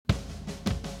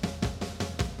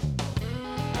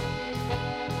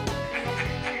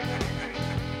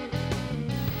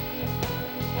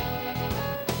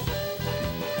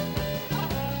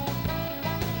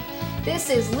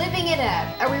This is Living It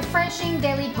Up, a refreshing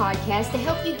daily podcast to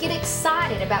help you get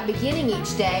excited about beginning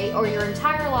each day or your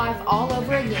entire life all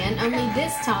over again, only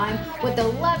this time with the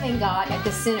loving God at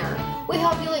the center. We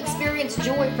hope you'll experience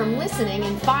joy from listening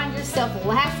and find yourself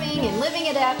laughing and living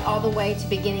it up all the way to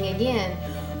beginning again.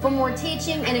 For more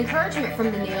teaching and encouragement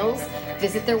from the Neils,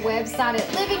 visit their website at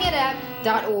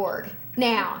livingitup.org.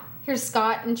 Now, here's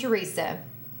Scott and Teresa.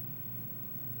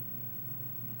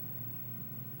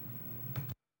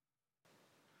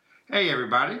 Hey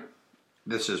everybody,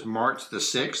 this is March the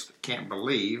 6th. Can't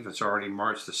believe it's already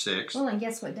March the 6th. Well, and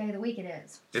guess what day of the week it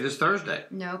is? It is Thursday.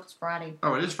 Nope, it's Friday.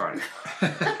 Oh, it is Friday.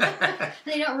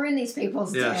 They don't ruin these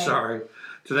people's day. Yeah, sorry.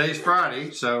 Today's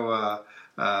Friday, so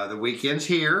the weekend's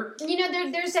here. You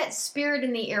know, there's that spirit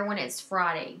in the air when it's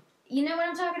Friday. You know what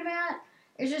I'm talking about?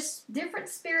 There's just different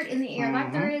spirit in the air.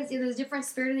 Mm-hmm. Like there's a different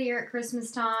spirit in the air at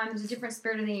Christmas time. There's a different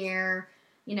spirit in the air,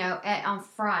 on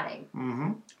Friday.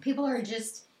 Mm-hmm. People are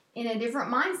just in a different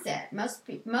mindset.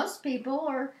 Most people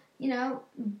are,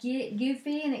 get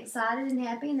goofy and excited and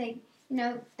happy, and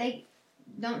they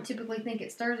don't typically think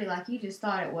it's Thursday like you just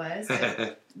thought it was.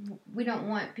 So we don't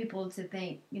want people to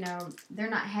think, they're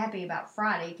not happy about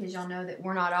Friday because y'all know that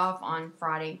we're not off on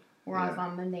Friday. We're off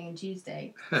on Monday and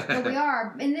Tuesday. But we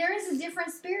are, and there is a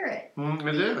different spirit.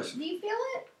 It is. Do you feel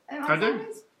it? I do.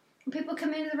 When people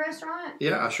come into the restaurant?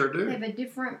 Yeah, I sure do. They have a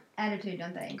different attitude,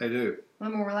 don't they? They do. A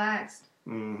little more relaxed.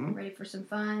 Mm-hmm. Ready for some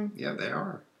fun. Yeah, they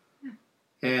are. Yeah.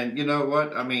 And you know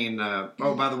what? I mean,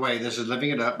 by the way, this is Living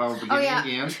It Up. I will begin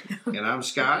again. And I'm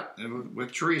Scott, and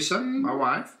with Teresa, my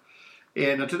wife.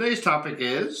 And today's topic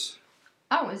is...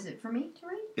 Oh, is it for me to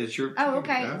read? It's your... Oh,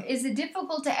 okay. Is it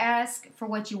difficult to ask for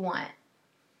what you want?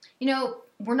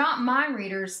 We're not mind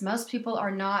readers. Most people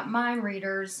are not mind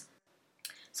readers.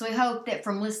 So we hope that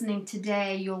from listening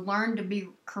today, you'll learn to be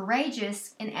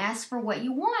courageous and ask for what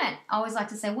you want. I always like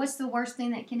to say, what's the worst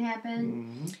thing that can happen?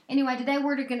 Mm-hmm. Anyway, today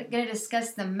we're going to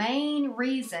discuss the main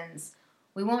reasons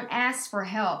we won't ask for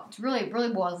help. It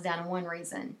really boils down to one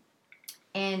reason.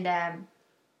 And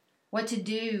what to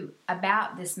do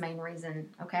about this main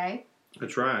reason, okay?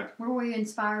 That's right. Where were you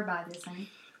inspired by this, honey?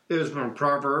 It was from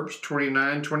Proverbs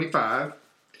 29:25.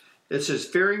 It says,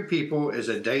 fearing people is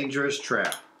a dangerous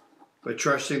trap, but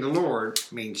trusting the Lord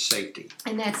means safety.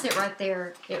 And that's it right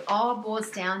there. It all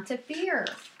boils down to fear.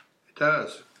 It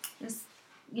does. It's,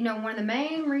 one of the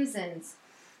main reasons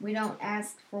we don't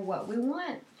ask for what we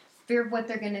want. Fear of what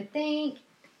they're going to think.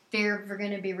 Fear if we're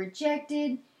going to be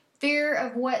rejected. Fear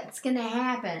of what's going to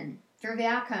happen. Fear of the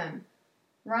outcome.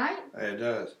 Right? It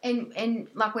does. And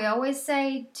like we always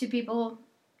say to people,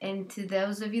 and to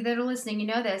those of you that are listening, you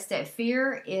know this, that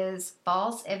fear is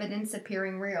false evidence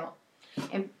appearing real.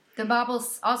 And the Bible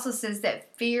also says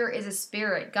that fear is a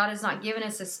spirit. God has not given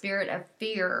us a spirit of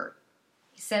fear.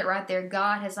 He said it right there.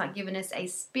 God has not given us a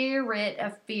spirit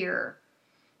of fear,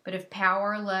 but of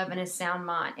power, love, and a sound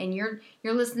mind. And you're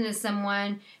listening to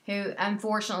someone who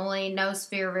unfortunately knows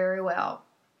fear very well.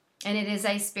 And it is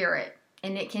a spirit.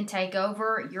 And it can take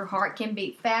over. Your heart can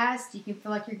beat fast. You can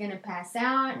feel like you're going to pass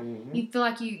out. Mm-hmm. You feel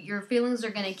like your feelings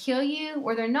are going to kill you,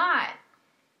 or they're not.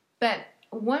 But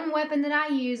one weapon that I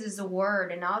use is a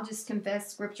word, and I'll just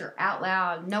confess Scripture out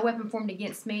loud. No weapon formed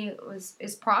against me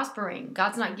is prospering.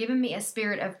 God's not given me a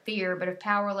spirit of fear, but of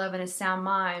power, love, and a sound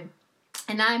mind.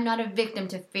 And I am not a victim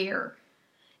to fear.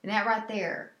 And that right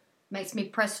there makes me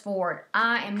press forward.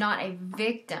 I am not a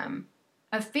victim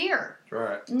of fear. That's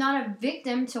right. I'm not a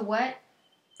victim to what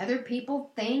other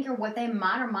people think or what they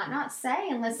might or might not say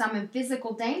unless I'm in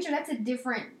physical danger. That's a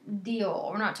different deal.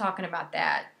 We're not talking about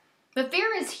that. But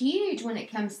fear is huge when it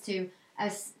comes to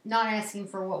us not asking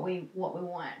for what we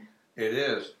want. It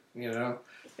is,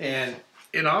 And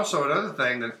also another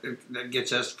thing that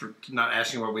gets us for not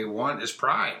asking what we want is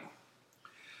pride.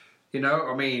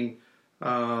 Pride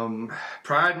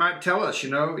might tell us,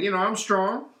 I'm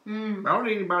strong. I don't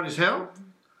need anybody's help.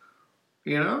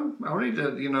 I don't need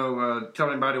to, tell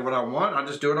anybody what I want. I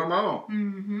just do it on my own.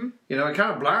 Mm-hmm. It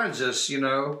kind of blinds us,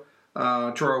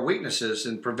 to our weaknesses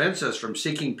and prevents us from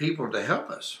seeking people to help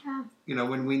us. Yeah.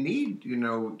 When we need,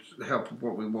 help with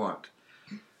what we want.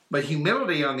 But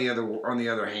humility, on the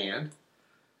other hand,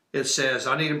 it says,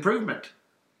 I need improvement.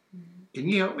 Mm-hmm. Can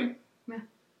you help me?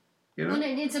 Yeah. Well,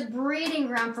 it's a breeding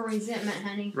ground for resentment,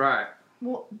 honey. Right.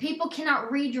 Well, people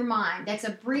cannot read your mind. That's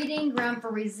a breeding ground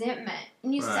for resentment.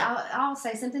 And you say, I'll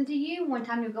say something to you one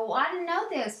time, you go, well, I didn't know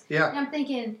this. Yeah. And I'm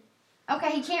thinking,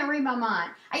 okay, he can't read my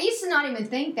mind. I used to not even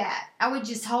think that. I would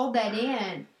just hold that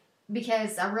in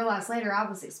because I realized later I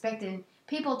was expecting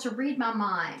people to read my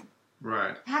mind.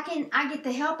 Right. How can I get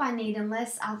the help I need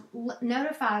unless I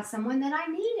notify someone that I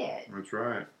need it? That's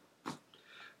right.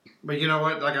 But you know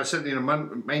what? Like I said,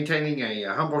 maintaining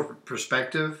a humble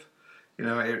perspective,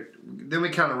 then we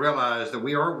kind of realize that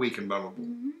we are weak and vulnerable,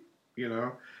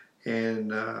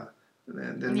 and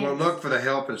then we'll look for the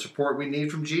help and support we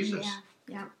need from Jesus.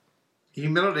 Yeah.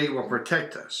 Humility will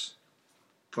protect us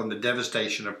from the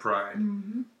devastation of pride.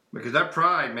 Mm-hmm. Because that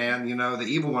pride, man, the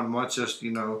evil one wants us,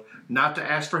 not to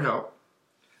ask for help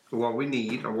for what we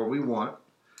need or what we want.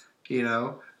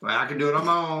 I can do it on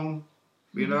my own.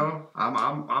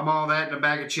 I'm all that in a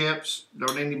bag of chips.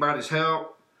 Don't need anybody's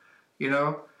help.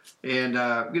 And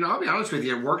I'll be honest with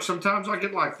you. At work, sometimes I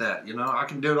get like that. I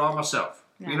can do it all myself.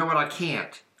 Yeah. You know what? I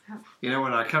can't. When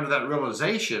I come to that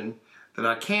realization that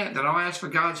I can't, then I'll ask for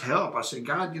God's help. I say,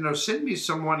 God, send me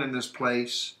someone in this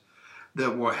place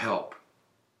that will help.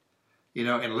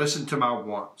 And listen to my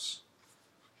wants.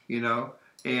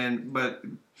 But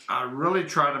I really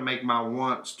try to make my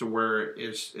wants to where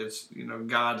it's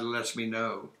God lets me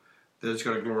know that it's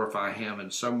going to glorify Him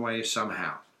in some way,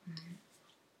 somehow.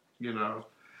 Mm-hmm.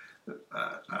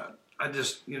 I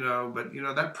just, but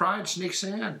that pride sneaks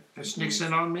in. It sneaks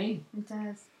in on me. It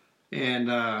does. And,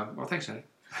 well, thanks, honey.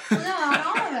 No,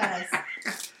 all of us.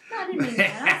 No, I didn't mean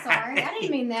that. I'm sorry. I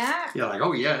didn't mean that. You're like,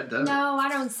 oh, yeah, it does. No, I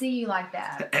don't see you like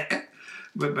that.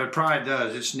 But pride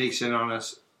does. It sneaks in on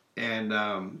us. And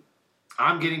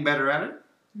I'm getting better at it,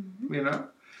 Mm-hmm.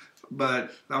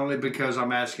 But only because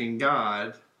I'm asking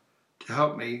God to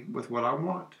help me with what I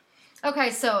want.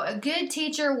 Okay, so a good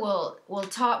teacher will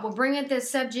bring up this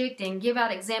subject and give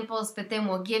out examples, but then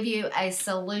we'll give you a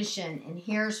solution. And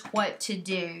here's what to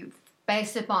do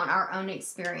based upon our own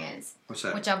experience. What's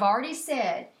that? Which I've already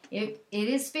said. It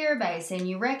is fear-based, and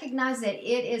you recognize that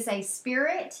it is a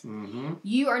spirit. Mm-hmm.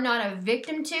 You are not a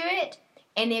victim to it.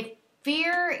 And if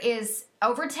fear is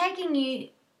overtaking you,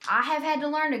 I have had to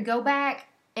learn to go back.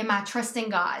 Am I trusting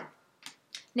God?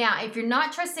 Now, if you're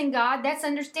not trusting God, that's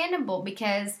understandable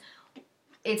because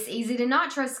it's easy to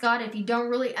not trust God if you don't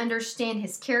really understand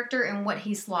His character and what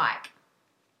He's like.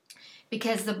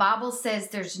 Because the Bible says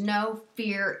there's no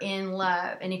fear in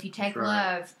love. And if you take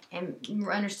love and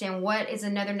understand what is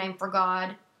another name for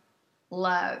God,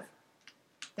 love.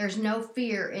 There's no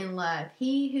fear in love.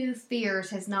 He who fears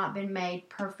has not been made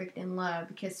perfect in love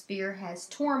because fear has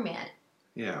torment.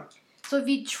 Yeah. So if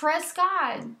you trust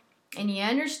God and you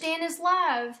understand His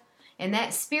love and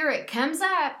that spirit comes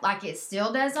up like it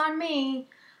still does on me,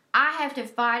 I have to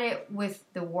fight it with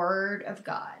the Word of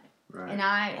God. Right. And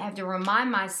I have to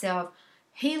remind myself,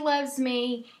 He loves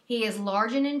me. He is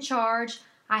large and in charge.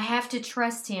 I have to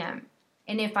trust Him.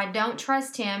 And if I don't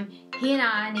trust Him, He and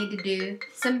I need to do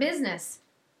some business.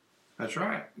 That's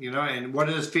right. And what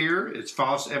is fear? It's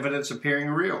false evidence appearing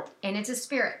real. And it's a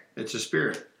spirit. It's a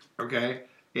spirit. Okay?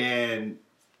 And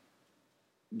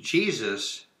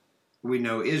Jesus, we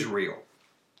know, is real.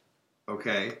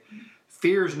 Okay?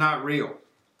 Fear is not real.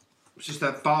 It's just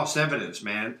that false evidence,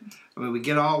 man. I mean, we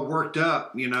get all worked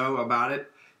up, about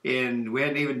it, and we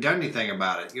hadn't even done anything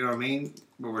about it. You know what I mean?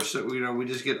 But we're so, we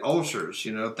just get ulcers,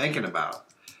 thinking about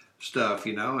stuff,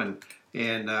 but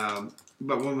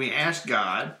when we ask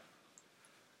God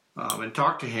and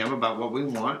talk to Him about what we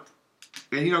want,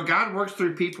 and God works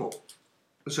through people,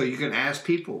 so you can ask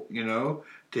people,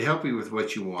 to help you with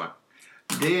what you want.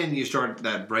 Then you start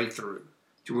that breakthrough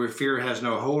to where fear has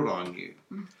no hold on you.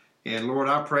 Mm-hmm. And Lord,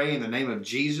 I pray in the name of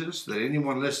Jesus that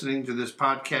anyone listening to this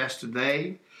podcast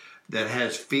today that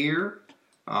has fear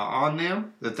on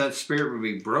them, that spirit would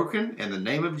be broken in the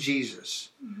name of Jesus.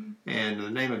 Mm-hmm. And in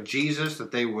the name of Jesus,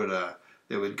 that they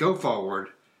would go forward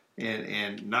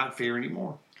and not fear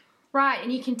anymore. Right,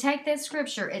 and you can take that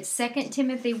scripture. It's 2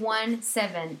 Timothy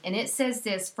 1:7, and it says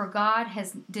this, for God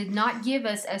did not give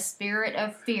us a spirit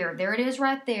of fear. There it is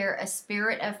right there, a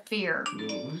spirit of fear,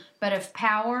 mm-hmm. but of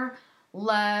power,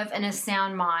 love, and a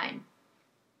sound mind.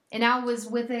 And I was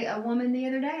with a woman the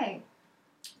other day,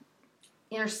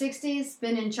 in her 60s,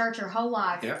 been in church her whole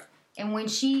life. Yeah. And when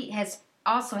she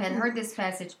hadn't heard this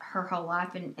passage her whole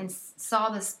life and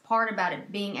saw this part about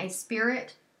it being a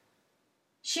spirit,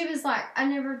 she was like, I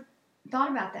never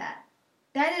thought about that.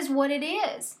 That is what it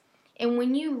is. And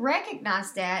when you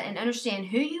recognize that and understand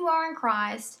who you are in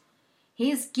Christ,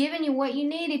 He's given you what you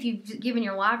need if you've given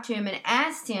your life to Him and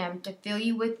asked Him to fill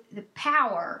you with the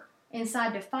power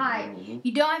inside to fight. Mm-hmm.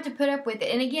 You don't have to put up with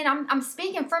it. And again, I'm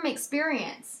speaking from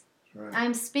experience. Right.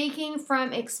 I'm speaking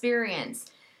from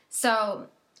experience. So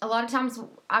a lot of times,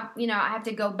 I have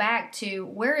to go back to,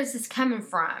 where is this coming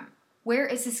from? Where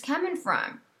is this coming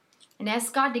from? And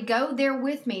ask God to go there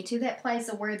with me to that place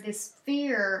of where this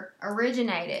fear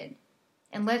originated.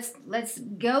 And let's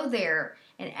go there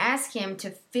and ask Him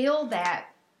to fill that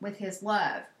with His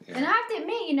love. Yeah. And I have to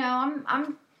admit,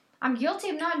 I'm guilty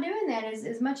of not doing that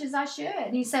as much as I should.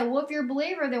 And you say, well, if you're a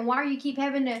believer, then why do you keep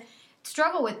having to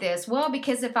struggle with this? Well,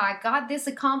 because if I got this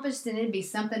accomplished, then it'd be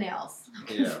something else. I'm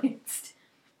convinced.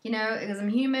 You know, because I'm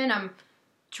human, I'm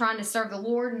trying to serve the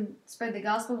Lord and spread the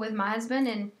gospel with my husband,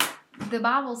 and the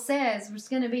Bible says there's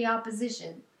going to be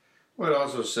opposition. Well, it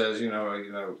also says,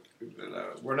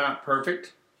 we're not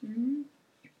perfect,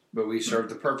 but we serve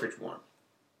the perfect one.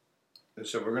 And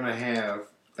so we're going to have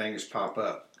things pop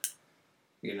up,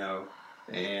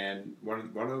 and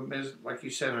one of them is, like you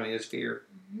said, honey, is fear.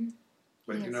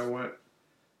 But Yes. You know what?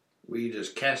 We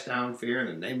just cast down fear in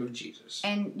the name of Jesus.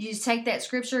 And you just take that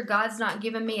scripture, God's not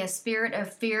given me a spirit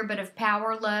of fear, but of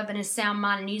power, love, and a sound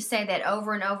mind. And you say that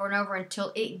over and over and over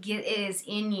until it is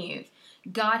in you.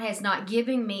 God has not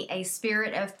given me a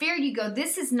spirit of fear. You go,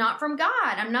 this is not from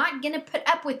God. I'm not going to put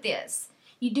up with this.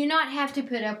 You do not have to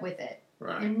put up with it.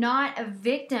 Right. You're not a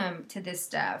victim to this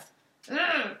stuff.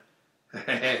 Well,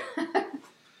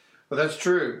 that's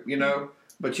true,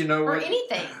 But you know Or what?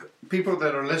 anything. People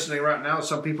that are listening right now,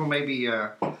 some people may be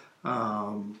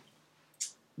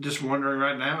just wondering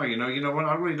right now, you know what?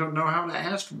 I really don't know how to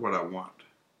ask for what I want.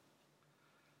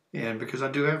 And because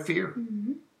I do have fear.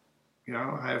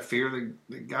 I have fear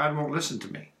that God won't listen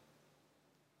to me.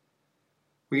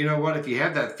 Well, you know what? If you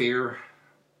have that fear,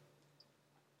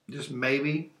 just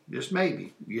maybe,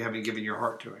 you haven't given your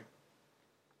heart to Him.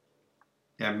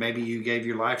 Yeah, maybe you gave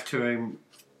your life to Him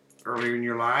earlier in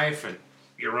your life, and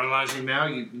you're realizing now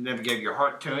you never gave your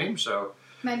heart to Him, so...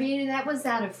 Maybe that was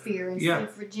out of fear instead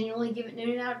of genuinely giving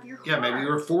it out of your heart. Yeah, maybe you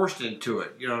were forced into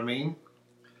it, you know what I mean?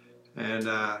 And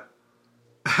I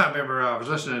remember I was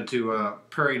listening to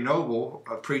Perry Noble,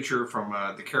 a preacher from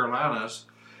the Carolinas,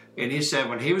 and he said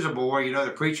when he was a boy,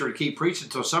 the preacher would keep preaching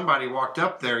until somebody walked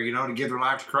up there, to give their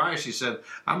life to Christ. He said,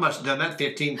 I must have done that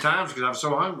 15 times because I'm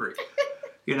so hungry.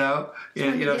 Get out of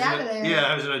there.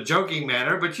 Yeah, it was in a joking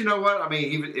manner, but you know what? I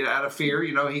mean, he out of fear,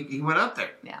 he went up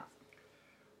there. Yeah.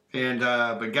 And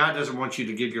but God doesn't want you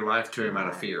to give your life to Him out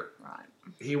of fear. Right.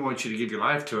 He wants you to give your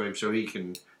life to Him so He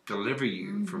can deliver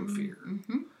you from fear.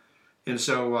 And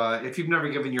so, if you've never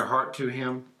given your heart to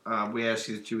Him, we ask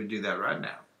you that you would do that right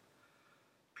now.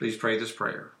 Please pray this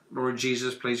prayer. Lord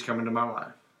Jesus, please come into my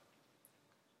life.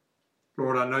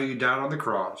 Lord, I know you died on the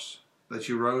cross, that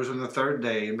you rose on the third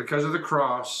day, and because of the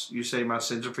cross, you say my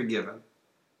sins are forgiven.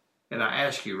 And I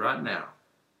ask you right now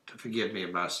to forgive me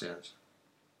of my sins.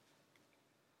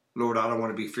 Lord, I don't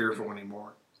want to be fearful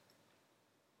anymore.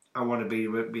 I want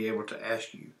to be able to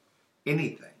ask you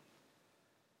anything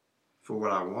for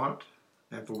what I want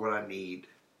and for what I need.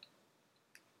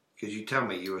 Because you tell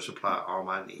me you will supply all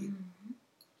my need.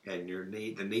 And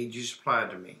the need you supply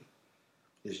to me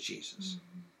is Jesus.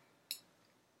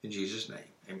 In Jesus' name,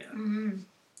 amen.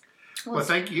 Well,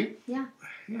 thank you. Yeah.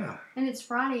 Yeah. And it's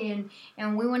Friday,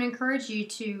 and we want to encourage you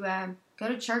to go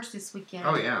to church this weekend.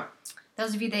 Oh, yeah.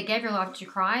 Those of you that gave your life to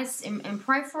Christ, and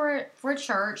pray for a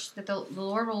church that the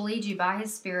Lord will lead you by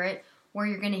His Spirit, where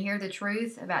you're going to hear the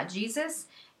truth about Jesus.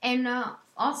 And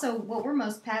also, what we're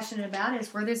most passionate about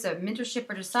is where there's a mentorship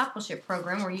or discipleship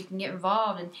program where you can get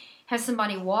involved and have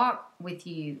somebody walk with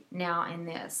you now in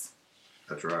this.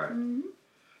 That's right.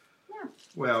 Yeah.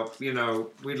 Well,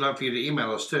 we'd love for you to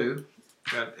email us too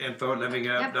at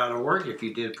info@livingitup.org if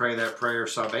you did pray that prayer of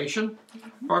salvation.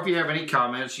 Or if you have any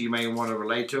comments you may want to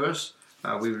relate to us,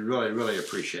 we would really, really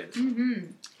appreciate it.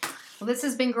 Well, this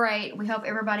has been great. We hope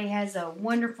everybody has a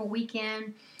wonderful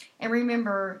weekend. And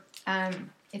remember,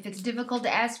 if it's difficult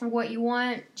to ask for what you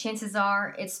want, chances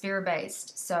are it's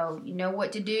fear-based. So you know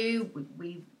what to do.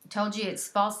 We told you it's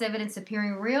false evidence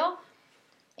appearing real.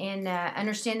 And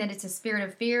understand that it's a spirit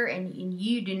of fear, and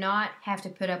you do not have to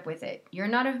put up with it. You're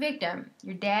not a victim.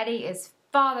 Your daddy is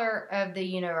Father of the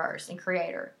universe and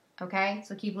Creator. Okay?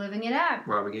 So keep living it up.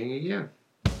 While we're getting it, yeah.